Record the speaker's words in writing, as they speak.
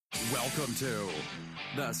Welcome to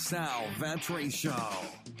the Sal Vetri Show.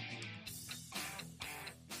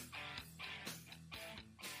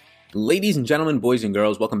 Ladies and gentlemen, boys and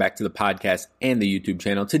girls, welcome back to the podcast and the YouTube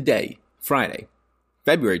channel. Today, Friday,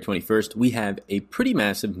 February 21st, we have a pretty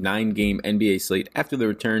massive 9-game NBA slate after the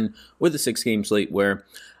return with a 6-game slate where,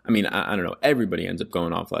 I don't know, everybody ends up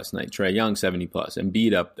going off last night. Trae Young, 70+,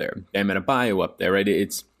 Embiid up there, Bam Adebayo up there, right?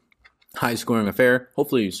 It's high-scoring affair.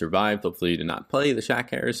 Hopefully you survived. Hopefully you did not play the Shaq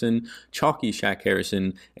Harrison, chalky Shaq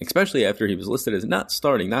Harrison, especially after he was listed as not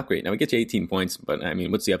starting. Not great. Now, we get you 18 points, but,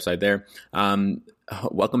 what's the upside there?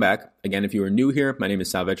 Welcome back. Again, if you are new here, my name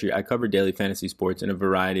is Sal Vetri. I cover daily fantasy sports in a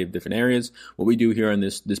variety of different areas. What we do here on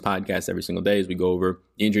this podcast every single day is we go over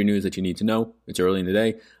the injury news that you need to know. It's early in the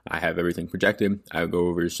day. I have everything projected. I go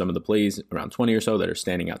over some of the plays, around 20 or so, that are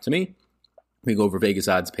standing out to me. We go over Vegas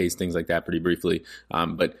odds, pays, things like that pretty briefly.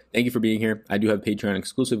 But thank you for being here. I do have Patreon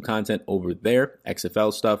exclusive content over there,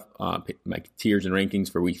 XFL stuff, my tiers and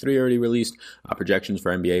rankings for week 3 already released. Projections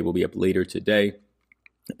for NBA will be up later today,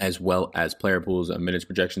 as well as player pools, minutes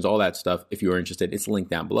projections, all that stuff. If you are interested, it's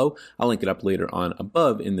linked down below. I'll link it up later on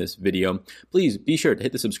above in this video. Please be sure to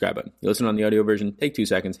hit the subscribe button. You listen on the audio version, take 2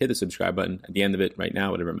 seconds, hit the subscribe button at the end of it right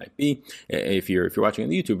now, whatever it might be. If you're watching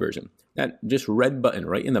on the YouTube version, that just red button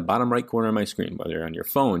right in the bottom right corner of my screen, whether you're on your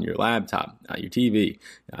phone, your laptop, your TV,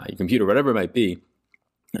 your computer, whatever it might be,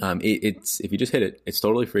 if you just hit it, it's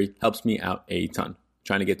totally free, helps me out a ton.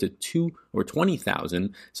 Trying to get to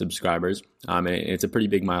 20,000 subscribers, and it's a pretty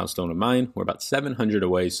big milestone of mine. We're about 700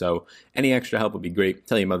 away, so any extra help would be great.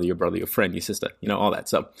 Tell your mother, your brother, your friend, your sister, all that.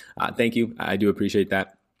 So thank you. I do appreciate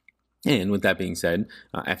that. And with that being said,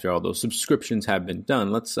 after all those subscriptions have been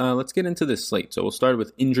done, let's get into this slate. So we'll start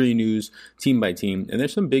with injury news, team by team, and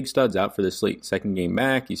there's some big studs out for this slate. Second game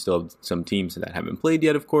back, you still have some teams that haven't played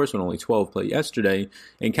yet, of course, when only 12 played yesterday.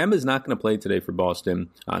 And Kemba's not going to play today for Boston.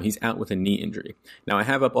 He's out with a knee injury. Now, I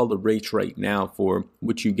have up all the rates right now for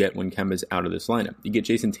what you get when Kemba's out of this lineup. You get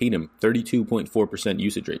Jason Tatum, 32.4%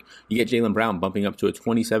 usage rate. You get Jaylen Brown bumping up to a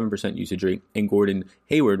 27% usage rate, and Gordon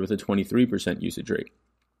Hayward with a 23% usage rate.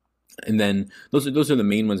 And then those are the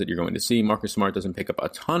main ones that you're going to see. Marcus Smart doesn't pick up a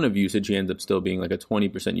ton of usage. He ends up still being like a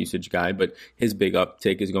 20% usage guy, but his big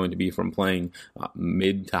uptick is going to be from playing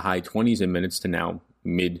mid to high 20s in minutes to now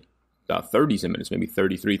mid 30s in minutes, maybe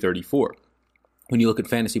 33, 34. When you look at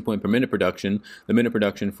fantasy point per minute production, the minute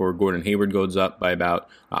production for Gordon Hayward goes up by about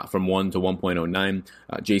from 1 to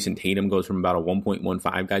 1.09. Jason Tatum goes from about a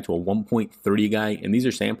 1.15 guy to a 1.30 guy, and these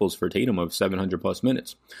are samples for Tatum of 700 plus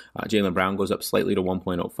minutes. Jaylen Brown goes up slightly to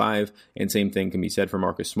 1.05, and same thing can be said for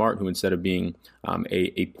Marcus Smart, who instead of being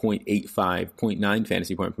a 0.85, 0.9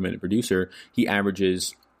 fantasy point per minute producer, he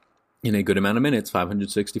averages in a good amount of minutes,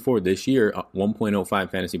 564 this year, 1.05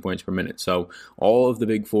 fantasy points per minute. So all of the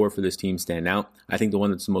big four for this team stand out. I think the one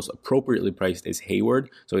that's the most appropriately priced is Hayward,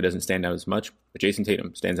 so he doesn't stand out as much. But Jason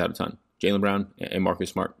Tatum stands out a ton. Jaylen Brown and Marcus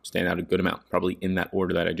Smart stand out a good amount, probably in that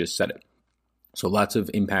order that I just said it. So lots of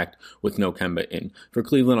impact with no Kemba in. For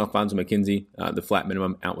Cleveland, Alfonso McKinney, the flat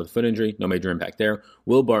minimum, out with a foot injury. No major impact there.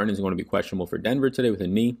 Will Barton is going to be questionable for Denver today with a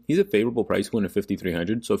knee. He's a favorable price point of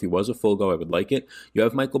 5,300, so if he was a full go, I would like it. You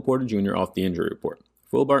have Michael Porter Jr. off the injury report.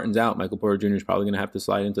 If Will Barton's out, Michael Porter Jr. is probably going to have to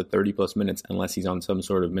slide into 30-plus minutes unless he's on some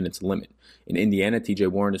sort of minutes limit. In Indiana, TJ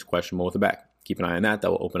Warren is questionable with a back. Keep an eye on that.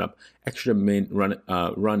 That will open up extra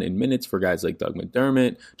run in minutes for guys like Doug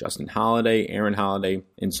McDermott, Justin Holiday, Aaron Holiday,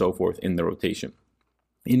 and so forth in the rotation.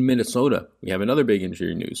 In Minnesota, we have another big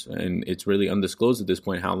injury news, and it's really undisclosed at this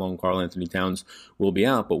point how long Karl-Anthony Towns will be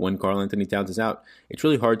out. But when Karl-Anthony Towns is out, it's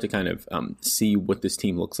really hard to kind of see what this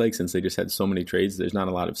team looks like since they just had so many trades. There's not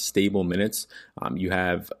a lot of stable minutes. You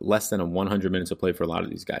have less than 100 minutes of play for a lot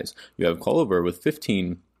of these guys. You have Culver with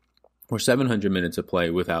 15 or 700 minutes of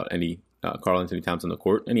play without any Karl-Anthony Towns on the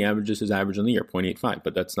court, and he averages his average on the year, 0.85,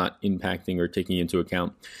 but that's not impacting or taking into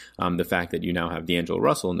account the fact that you now have D'Angelo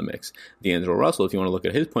Russell in the mix. D'Angelo Russell, if you want to look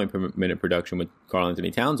at his point per minute production with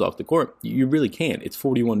Karl-Anthony Towns off the court, you really can't. It's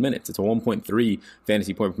 41 minutes. It's a 1.3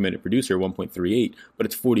 fantasy point per minute producer, 1.38, but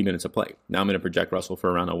it's 40 minutes of play. Now I'm going to project Russell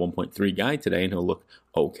for around a 1.3 guy today, and he'll look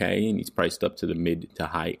okay, and he's priced up to the mid to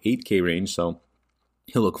high 8K range, so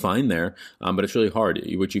he'll look fine there, but it's really hard.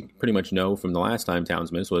 What you pretty much know from the last time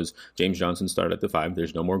Towns missed was James Johnson started at the 5.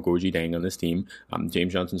 There's no more Gorgie Dang on this team.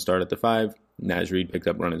 James Johnson started at the 5. Naz Reid picked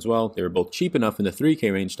up run as well. They were both cheap enough in the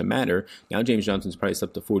 3K range to matter. Now James Johnson's priced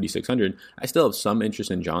up to 4,600. I still have some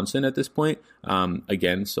interest in Johnson at this point.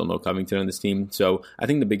 Again, still no Covington on this team. So I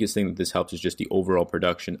think the biggest thing that this helps is just the overall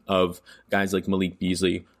production of guys like Malik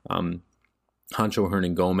Beasley, Hancho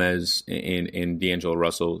Hernan Gomez and D'Angelo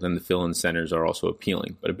Russell, then the fill-in centers are also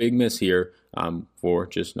appealing. But a big miss here for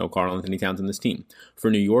just no Karl Anthony Towns in this team. For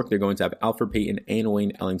New York, they're going to have Alfred Payton and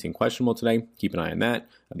Wayne Ellington questionable today. Keep an eye on that.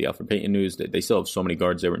 The Alfred Payton news, they still have so many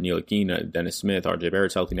guards there with Neil Aquina, Dennis Smith, RJ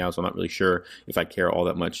Barrett's healthy now, so I'm not really sure if I care all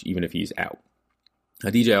that much, even if he's out.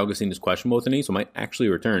 DJ Augustine is questionable with the knee, so might actually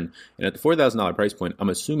return. And at the $4,000 price point, I'm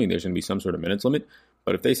assuming there's going to be some sort of minutes limit.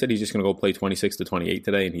 But if they said he's just going to go play 26 to 28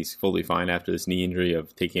 today and he's fully fine after this knee injury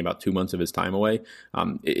of taking about 2 months of his time away,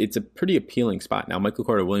 it's a pretty appealing spot. Now, Michael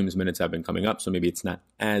Carter-Williams' minutes have been coming up, so maybe it's not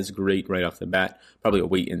as great right off the bat. Probably a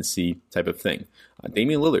wait-and-see type of thing.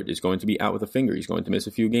 Damian Lillard is going to be out with a finger. He's going to miss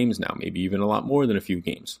a few games now, maybe even a lot more than a few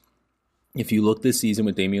games. If you look this season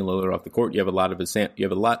with Damian Lillard off the court, you have a lot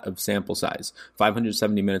of sample size.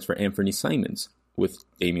 570 minutes for Anthony Simons. With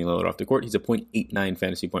Damian Lillard off the court, he's a 0.89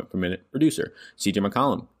 fantasy point per minute producer. CJ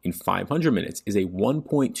McCollum in 500 minutes is a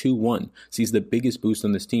 1.21. Sees the biggest boost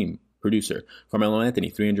on this team producer. Carmelo Anthony,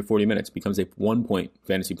 340 minutes, becomes a 1 point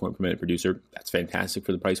fantasy point per minute producer. That's fantastic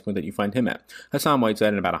for the price point that you find him at. Hassan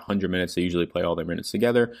Whiteside in about 100 minutes. They usually play all their minutes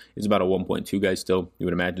together. Is about a 1.2 guy still. You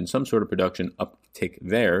would imagine some sort of production uptick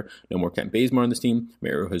there. No more Kent Bazemore on this team.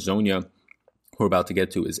 Mario Hezonja, who we're about to get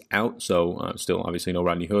to, is out, so still obviously no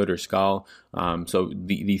Rodney Hood or Skal. So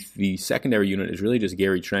the secondary unit is really just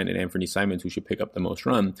Gary Trent and Anthony Simons, who should pick up the most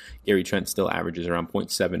run. Gary Trent still averages around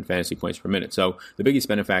 0.7 fantasy points per minute. So the biggest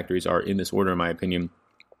benefactors are, in this order, in my opinion,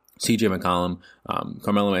 CJ McCollum,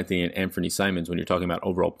 Carmelo Anthony, and Anthony Simons. When you're talking about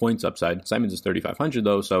overall points upside, Simons is 3,500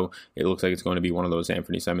 though, so it looks like it's going to be one of those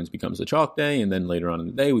Anthony Simons becomes a chalk day, and then later on in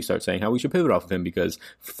the day we start saying how we should pivot off of him because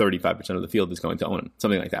 35% of the field is going to own him,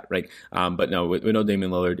 something like that, right? But no, with no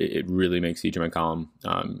Damian Lillard, it really makes CJ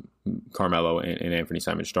McCollum, Carmelo, and Anthony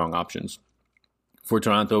Simons strong options. For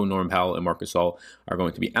Toronto, Norman Powell and Marc Gasol are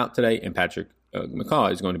going to be out today, and Patrick McCaw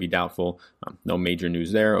is going to be doubtful. No major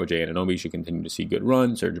news there. OJ Anunoby should continue to see good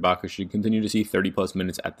runs. Serge Ibaka should continue to see 30-plus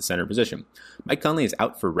minutes at the center position. Mike Conley is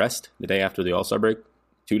out for rest the day after the All-Star break,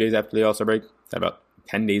 2 days after the All-Star break. About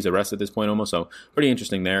 10 days of rest at this point almost, so pretty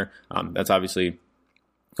interesting there. That's obviously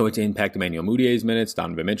going to impact Emmanuel Moutier's minutes.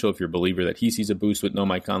 Donovan Mitchell, if you're a believer that he sees a boost with no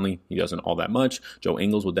Mike Conley, he doesn't all that much. Joe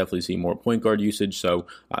Ingles will definitely see more point guard usage, so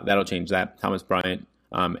that'll change that. Thomas Bryant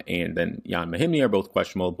and then Jan Mahimny are both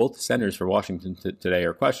questionable. Both centers for Washington today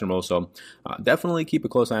are questionable, so definitely keep a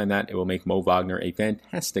close eye on that. It will make Mo Wagner a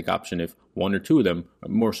fantastic option if one or two of them,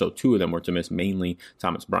 more so two of them, were to miss, mainly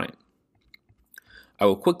Thomas Bryant. I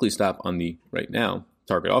will quickly stop on the, right now,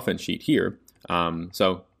 target offense sheet here.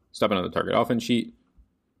 So stopping on the target offense sheet,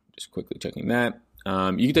 just quickly checking that.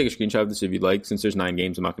 You can take a screenshot of this if you'd like. Since there's 9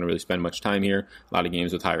 games, I'm not going to really spend much time here. A lot of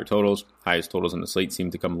games with higher totals. Highest totals on the slate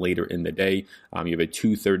seem to come later in the day. You have a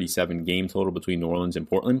 237 game total between New Orleans and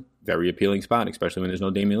Portland. Very appealing spot, especially when there's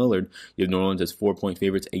no Damian Lillard. You have New Orleans as 4-point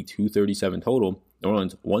favorites, a 237 total. New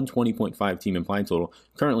Orleans, 120.5 team implied total.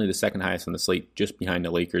 Currently the second highest on the slate, just behind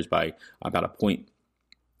the Lakers by about a point.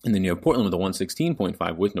 And then you have Portland with a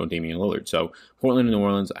 116.5 with no Damian Lillard. So Portland and New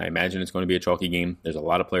Orleans, I imagine it's going to be a chalky game. There's a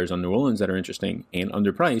lot of players on New Orleans that are interesting and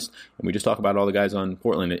underpriced. And we just talk about all the guys on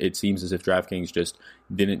Portland. It seems as if DraftKings just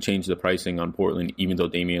didn't change the pricing on Portland, even though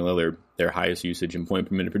Damian Lillard, their highest usage and point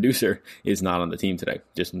per minute producer, is not on the team today.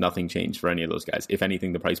 Just nothing changed for any of those guys. If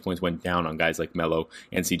anything, the price points went down on guys like Melo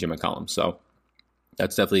and CJ McCollum. So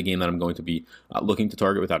that's definitely a game that I'm going to be looking to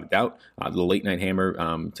target without a doubt. The late night hammer,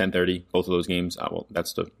 10:30, both of those games.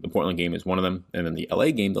 That's the Portland game is one of them. And then the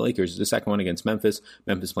LA game, the Lakers, is the second one against Memphis.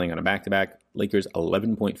 Memphis playing on a back-to-back. Lakers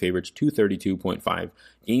 11-point favorites, 232.5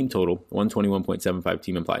 game total, 121.75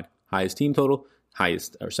 team implied. Highest team total,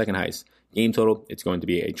 second highest game total. It's going to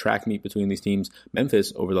be a track meet between these teams.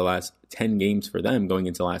 Memphis, over the last 10 games for them going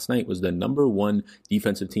into last night, was the number 1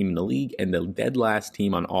 defensive team in the league and the dead last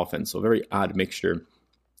team on offense. So a very odd mixture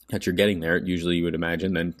that you're getting there. Usually you would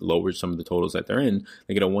imagine then lowers some of the totals that they're in.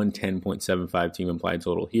 They get a 110.75 team implied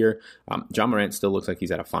total here. John Morant still looks like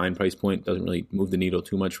he's at a fine price point. Doesn't really move the needle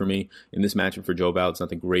too much for me. In this matchup for Joe Val, it's not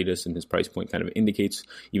the greatest, and his price point kind of indicates,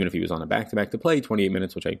 even if he was on a back-to-back to play 28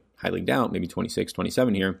 minutes, which I highly doubt, maybe 26,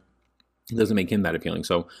 27 here, it doesn't make him that appealing.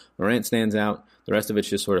 So Morant stands out. The rest of it's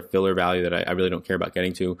just sort of filler value that I really don't care about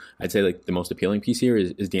getting to. I'd say like the most appealing piece here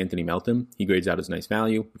is D'Anthony Melton. He grades out as nice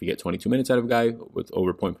value. If you get 22 minutes out of a guy with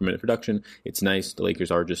over point per minute production, it's nice. The Lakers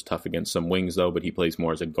are just tough against some wings though, but he plays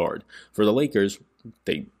more as a guard. For the Lakers,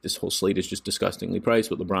 this whole slate is just disgustingly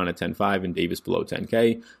priced with LeBron at 10.5 and Davis below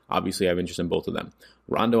 10K. Obviously, I have interest in both of them.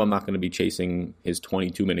 Rondo, I'm not going to be chasing his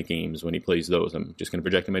 22-minute games when he plays those. I'm just going to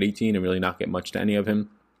project him at 18 and really not get much to any of him.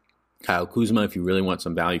 Kyle Kuzma, if you really want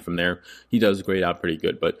some value from there, he does grade out pretty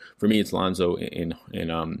good. But for me, it's Lonzo and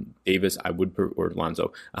Davis.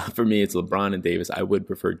 Lonzo. For me, it's LeBron and Davis. I would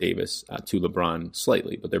prefer Davis to LeBron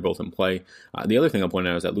slightly, but they're both in play. The other thing I'll point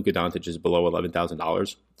out is that Luka Doncic is below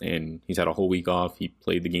 $11,000, and he's had a whole week off. He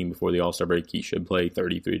played the game before the All-Star break. He should play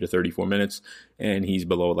 33 to 34 minutes, and he's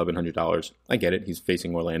below $1,100. I get it. He's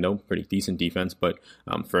facing Orlando, pretty decent defense, but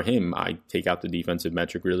for him, I take out the defensive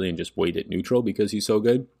metric really and just weight it neutral because he's so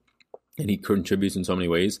good. And he contributes in so many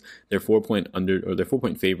ways. They're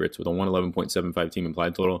 4-point favorites with a 111.75 team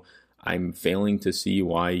implied total. I'm failing to see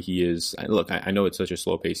why he is. Look, I know it's such a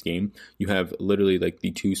slow-paced game. You have literally like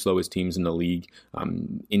the two slowest teams in the league.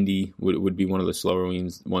 Indy would be one of the slower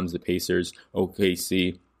ones. The Pacers,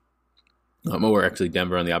 OKC, or actually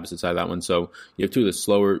Denver on the opposite side of that one. So you have two of the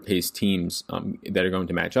slower-paced teams that are going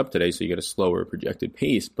to match up today. So you get a slower projected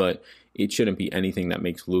pace, but it shouldn't be anything that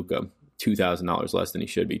makes Luka $2,000 less than he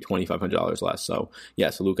should be, $2,500 less. So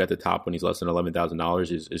yes, Luka at the top when he's less than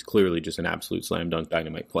 $11,000 is clearly just an absolute slam dunk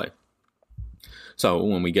dynamite play. So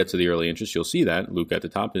when we get to the early interest, you'll see that Luka at the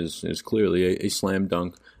top is clearly a slam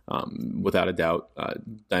dunk, without a doubt,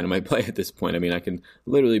 dynamite play at this point. I mean, I can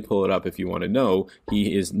literally pull it up if you want to know.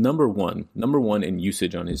 He is number one in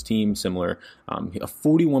usage on his team, similar, a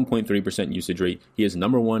 41.3% usage rate. He is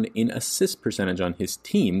number one in assist percentage on his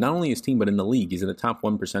team, not only his team, but in the league. He's in the top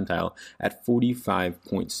 1 percentile at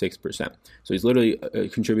 45.6%. So he's literally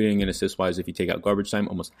contributing in assist-wise if you take out garbage time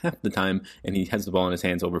almost half the time, and he has the ball in his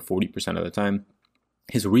hands over 40% of the time.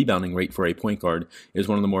 His rebounding rate for a point guard is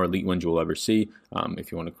one of the more elite ones you'll ever see.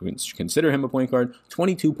 If you want to consider him a point guard,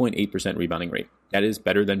 22.8% rebounding rate. That is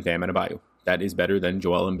better than Bam Adebayo. That is better than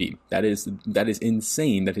Joel Embiid. That is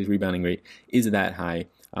insane that his rebounding rate is that high.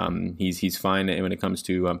 He's fine when it comes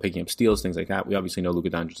to picking up steals, things like that. We obviously know Luka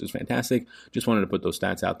Doncic is fantastic. Just wanted to put those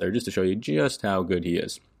stats out there just to show you just how good he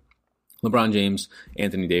is. LeBron James,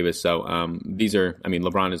 Anthony Davis. So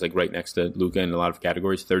LeBron is like right next to Luka in a lot of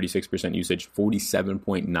categories. 36% usage,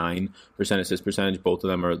 47.9% assist percentage. Both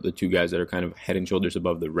of them are the two guys that are kind of head and shoulders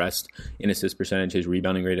above the rest in assist percentage. His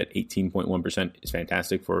rebounding rate at 18.1% is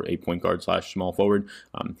fantastic for a point guard / small forward.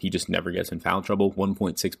 He just never gets in foul trouble.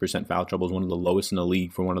 1.6% foul trouble is one of the lowest in the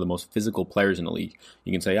league for one of the most physical players in the league.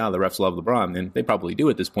 You can say, the refs love LeBron, and they probably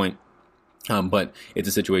do at this point. But it's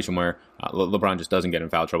a situation where LeBron just doesn't get in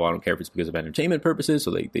foul trouble. I don't care if it's because of entertainment purposes,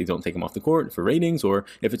 so they don't take him off the court for ratings, or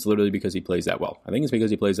if it's literally because he plays that well. I think it's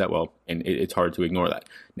because he plays that well, and it's hard to ignore that.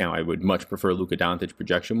 Now, I would much prefer Luka Doncic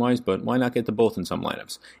projection-wise, but why not get to both in some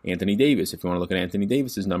lineups? Anthony Davis, if you want to look at Anthony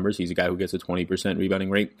Davis's numbers, he's a guy who gets a 20% rebounding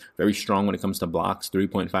rate. Very strong when it comes to blocks.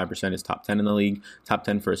 3.5% is top 10 in the league. Top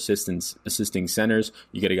 10 for assisting centers.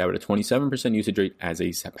 You get a guy with a 27% usage rate as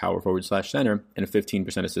a power forward / center, and a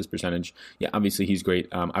 15% assist percentage. Yeah, obviously he's great.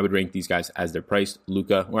 I would rank these guys as they're priced. I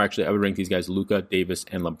would rank these guys Luka, Davis,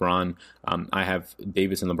 and LeBron. I have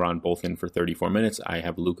Davis and LeBron both in for 34 minutes. I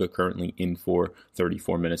have Luka currently in for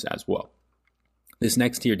 34 minutes as well. This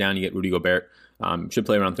next tier down, you get Rudy Gobert. Should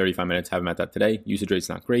play around 35 minutes. Have him at that today. Usage rate's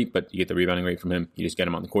not great, but you get the rebounding rate from him. You just get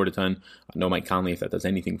him on the court a ton. No Mike Conley if that does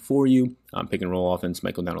anything for you. Pick and roll offense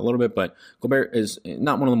might go down a little bit, but Gobert is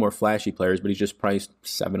not one of the more flashy players, but he's just priced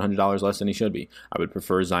 $700 less than he should be. I would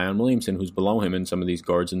prefer Zion Williamson, who's below him in some of these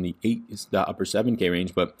guards in the upper 7K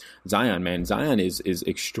range, but Zion is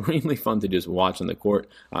extremely fun to just watch on the court.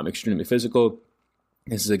 Extremely physical.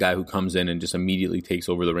 This is a guy who comes in and just immediately takes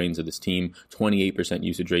over the reins of this team. 28%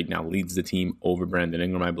 usage rate, now leads the team over Brandon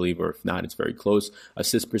Ingram, I believe, or if not, it's very close.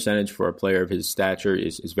 Assist percentage for a player of his stature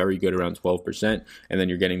is very good, around 12%. And then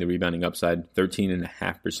you're getting the rebounding upside,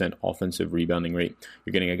 13.5% offensive rebounding rate.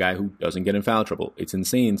 You're getting a guy who doesn't get in foul trouble. It's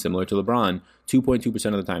insane, similar to LeBron. 2.2%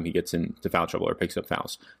 of the time he gets into foul trouble or picks up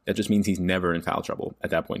fouls. That just means he's never in foul trouble at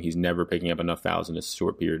that point. He's never picking up enough fouls in a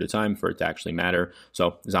short period of time for it to actually matter.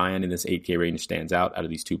 So Zion in this 8K range stands out of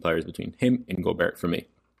these two players between him and Gobert for me.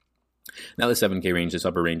 Now the 7K range, this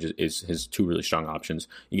upper range is his two really strong options.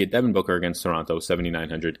 You get Devin Booker against Toronto,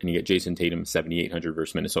 7,900, and you get Jason Tatum, 7,800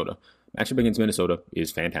 versus Minnesota. Matchup against Minnesota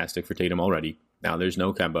is fantastic for Tatum already. Now there's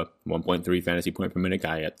no Kemba, 1.3 fantasy point per minute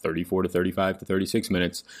guy at 34 to 35 to 36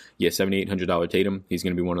 minutes. Yeah, $7,800 Tatum. He's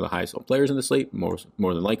going to be one of the highest players in the slate, more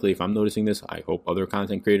than likely. If I'm noticing this, I hope other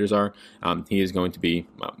content creators are. He is going to be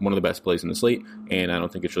one of the best plays in the slate, and I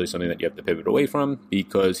don't think it's really something that you have to pivot away from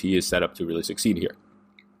because he is set up to really succeed here.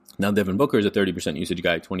 Now, Devin Booker is a 30% usage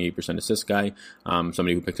guy, 28% assist guy,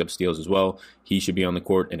 somebody who picks up steals as well. He should be on the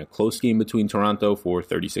court in a close game between Toronto for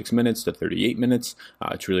 36 minutes to 38 minutes.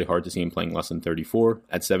 It's really hard to see him playing less than 34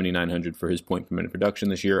 at 7,900 for his point per minute production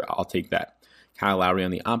this year. I'll take that. Kyle Lowry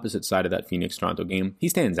on the opposite side of that Phoenix-Toronto game, he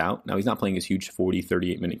stands out. Now, he's not playing his huge 40,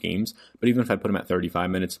 38-minute games, but even if I put him at 35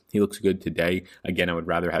 minutes, he looks good today. Again, I would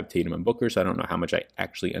rather have Tatum and Booker, so I don't know how much I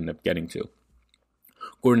actually end up getting to.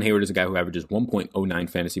 Gordon Hayward is a guy who averages 1.09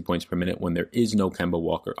 fantasy points per minute when there is no Kemba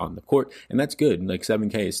Walker on the court, and that's good. Like,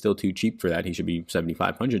 7K is still too cheap for that. He should be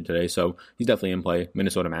 7,500 today, so he's definitely in play.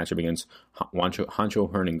 Minnesota matchup against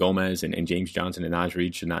Juancho Hernan-Gomez and James Johnson and Naz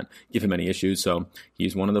Reid should not give him any issues, so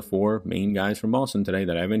he's one of the 4 main guys from Boston today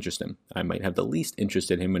that I have interest in. I might have the least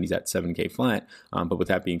interest in him when he's at 7K flat, but with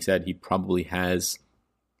that being said, he probably has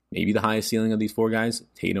maybe the highest ceiling of these 4 guys.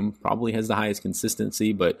 Tatum probably has the highest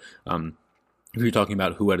consistency, but if you're talking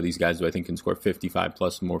about who out of these guys do I think can score 55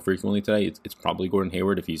 plus more frequently today, it's probably Gordon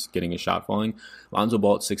Hayward if he's getting his shot falling. Lonzo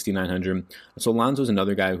Ball at 6,900. So Lonzo's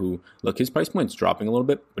another guy who, look, his price point's dropping a little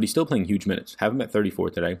bit, but he's still playing huge minutes. Have him at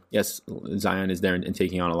 34 today. Yes, Zion is there and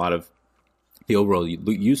taking on a lot of the overall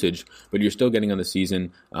usage, but you're still getting on the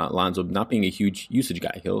season Lonzo not being a huge usage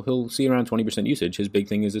guy. He'll see around 20% usage. His big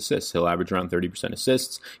thing is assists. He'll average around 30%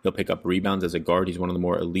 assists. He'll pick up rebounds as a guard. He's one of the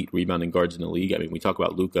more elite rebounding guards in the league. I mean, we talk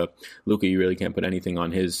about Luka. Luka, you really can't put anything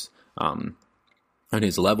on his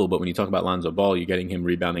level, but when you talk about Lonzo Ball, you're getting him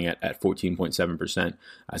rebounding at 14.7%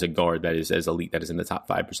 as a guard that is as elite, that is in the top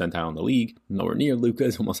 5 percentile in the league. Nowhere near Luka,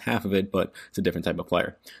 is almost half of it, but it's a different type of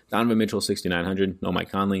player. Donovan Mitchell, 6,900. No Mike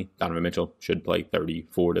Conley. Donovan Mitchell should play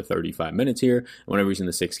 34 to 35 minutes here. And whenever he's in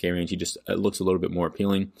the 6K range, he just looks a little bit more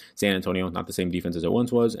appealing. San Antonio, not the same defense as it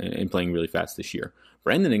once was, and playing really fast this year.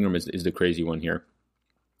 Brandon Ingram is the crazy one here.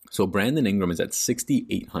 So Brandon Ingram is at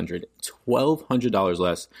 $6,800, $1,200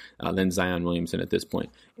 less than Zion Williamson at this point.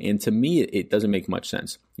 And to me, it doesn't make much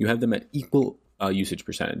sense. You have them at equal usage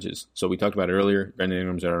percentages. So we talked about it earlier. Brandon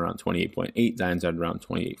Ingram's at around 28.8. Zion's at around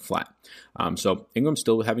 28 flat. So Ingram's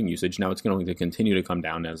still having usage. Now it's going to continue to come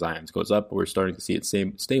down as Zion's goes up, but we're starting to see it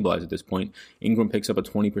stabilize at this point. Ingram picks up a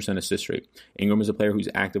 20% assist rate. Ingram is a player who's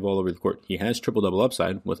active all over the court. He has triple-double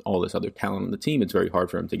upside with all this other talent on the team. It's very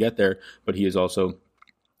hard for him to get there, but he is also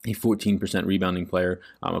a 14% rebounding player,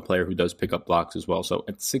 a player who does pick up blocks as well. So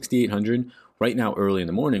at 6,800, right now early in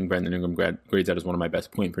the morning, Brandon Ingram grades out as one of my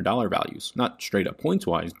best point per dollar values. Not straight up points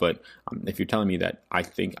wise, but if you're telling me that I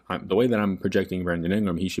think the way that I'm projecting Brandon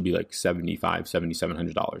Ingram, he should be like $7,500,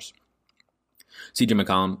 $7,700. CJ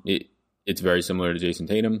McCollum, it's very similar to Jason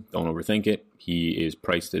Tatum. Don't overthink it. He is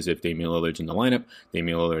priced as if Damian Lillard's in the lineup.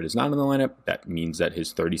 Damian Lillard is not in the lineup. That means that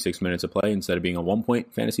his 36 minutes of play, instead of being a 1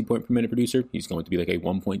 fantasy point per minute producer, he's going to be like a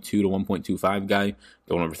 1.2 to 1.25 guy.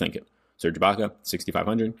 Don't overthink it. Serge Ibaka,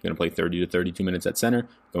 6,500, going to play 30 to 32 minutes at center,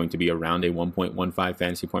 going to be around a 1.15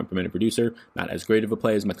 fantasy point per minute producer. Not as great of a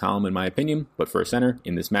play as McCollum in my opinion, but for a center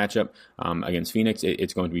in this matchup against Phoenix,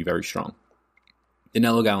 it's going to be very strong.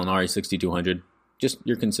 Danilo Gallinari, 6,200, just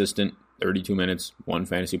your consistent 32 minutes, 1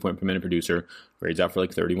 fantasy point per minute producer, grades out for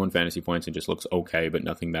like 31 fantasy points and just looks okay, but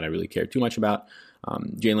nothing that I really care too much about.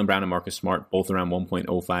 Jaylen Brown and Marcus Smart, both around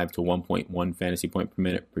 1.05 to 1.1 fantasy point per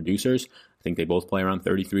minute producers. I think they both play around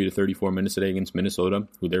 33 to 34 minutes a day against Minnesota,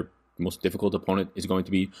 who their most difficult opponent is going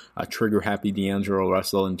to be trigger-happy D'Angelo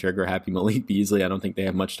Russell and trigger-happy Malik Beasley. I don't think they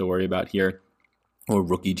have much to worry about here. Or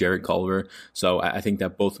rookie Jarrett Culver. So I think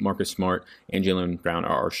that both Marcus Smart and Jaylen Brown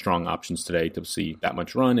are strong options today to see that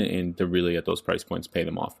much run and to really at those price points pay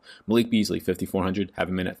them off. Malik Beasley, 5,400, have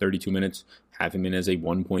him in at 32 minutes, have him in as a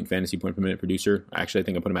 1 fantasy point per minute producer. Actually, I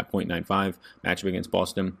think I put him at 0.95. Matchup against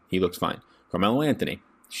Boston, he looks fine. Carmelo Anthony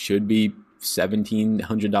should be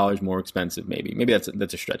 $1,700 more expensive, maybe. Maybe that's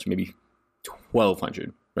a stretch, maybe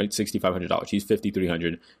 $1,200, right? $6,500. He's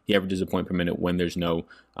 $5,300. He averages a point per minute when there's no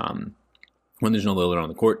Lillard on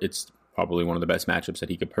the court. It's probably one of the best matchups that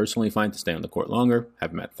he could personally find to stay on the court longer.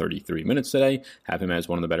 Have him at 33 minutes today. Have him as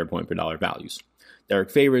one of the better point per dollar values. Derek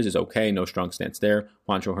Favors is okay. No strong stance there.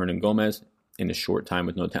 Juancho Hernan-Gomez in a short time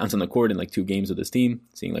with no Towns on the court in like 2 games of this team,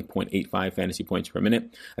 seeing like 0.85 fantasy points per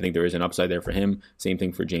minute. I think there is an upside there for him. Same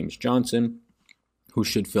thing for James Johnson, who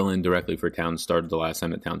should fill in directly for Towns, started the last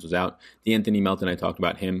time that Towns was out. D'Anthony Melton, I talked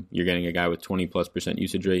about him. You're getting a guy with 20+%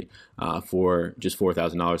 usage rate for just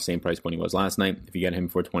 $4,000, same price point he was last night. If you get him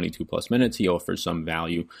for 22+ minutes, he offers some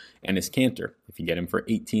value. And his Cantor, if you get him for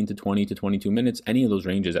 18 to 20 to 22 minutes, any of those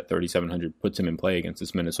ranges at 3,700 puts him in play against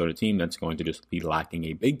this Minnesota team that's going to just be lacking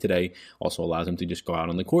a big today. Also allows him to just go out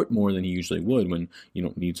on the court more than he usually would when you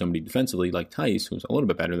don't need somebody defensively like Tice, who's a little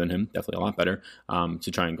bit better than him, definitely a lot better,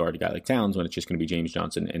 to try and guard a guy like Towns when it's just going to be James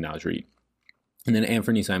Johnson and Naz Reid. And then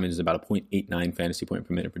Anthony Simons is about a 0.89 fantasy point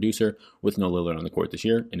per minute producer with no Lillard on the court this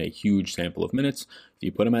year in a huge sample of minutes. If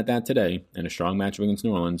you put him at that today in a strong matchup against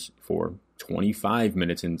New Orleans for 25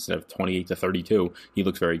 minutes instead of 28 to 32, he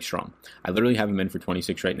looks very strong. I literally have him in for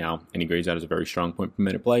 26 right now, and he grades out as a very strong point per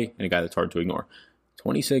minute play and a guy that's hard to ignore.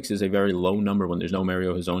 26 is a very low number when there's no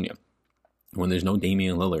Mario Hezonja, when there's no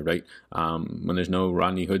Damian Lillard, right? When there's no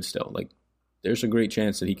Rodney Hood still. Like, there's a great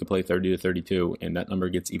chance that he could play 30 to 32, and that number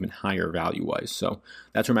gets even higher value-wise. So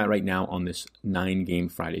that's where I'm at right now on this 9-game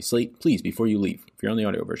Friday slate. Please, before you leave, if you're on the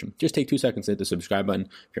audio version, just take 2 seconds to hit the subscribe button.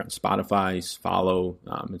 If you're on Spotify, follow,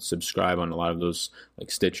 and subscribe on a lot of those,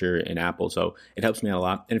 like Stitcher and Apple. So it helps me out a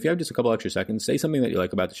lot. And if you have just a couple extra seconds, say something that you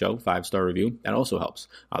like about the show, 5-star review. That also helps.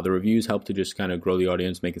 The reviews help to just kind of grow the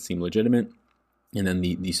audience, make it seem legitimate. And then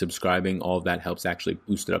the subscribing, all of that helps actually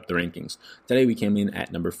boost it up the rankings. Today we came in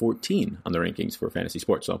at number 14 on the rankings for fantasy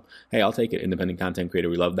sports. So, hey, I'll take it. Independent content creator,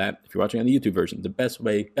 we love that. If you're watching on the YouTube version, the best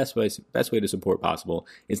way to support possible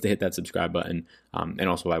is to hit that subscribe button, and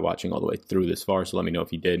also by watching all the way through this far. So let me know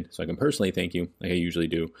if you did, so I can personally thank you, like I usually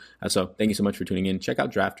do. So thank you so much for tuning in. Check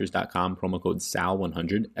out drafters.com, promo code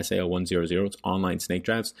SAL100, SAL100. It's online snake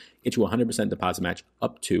drafts. Get you a 100% deposit match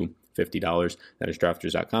up to $50. That is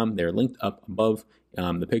drafters.com. They're linked up above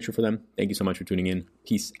the picture for them. Thank you so much for tuning in.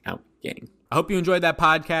 Peace out, gang. I hope you enjoyed that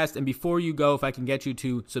podcast. And before you go, if I can get you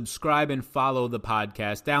to subscribe and follow the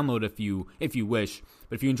podcast, download if you wish.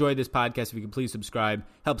 But if you enjoyed this podcast, if you could please subscribe,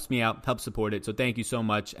 helps me out, helps support it. So thank you so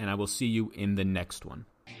much, and I will see you in the next one.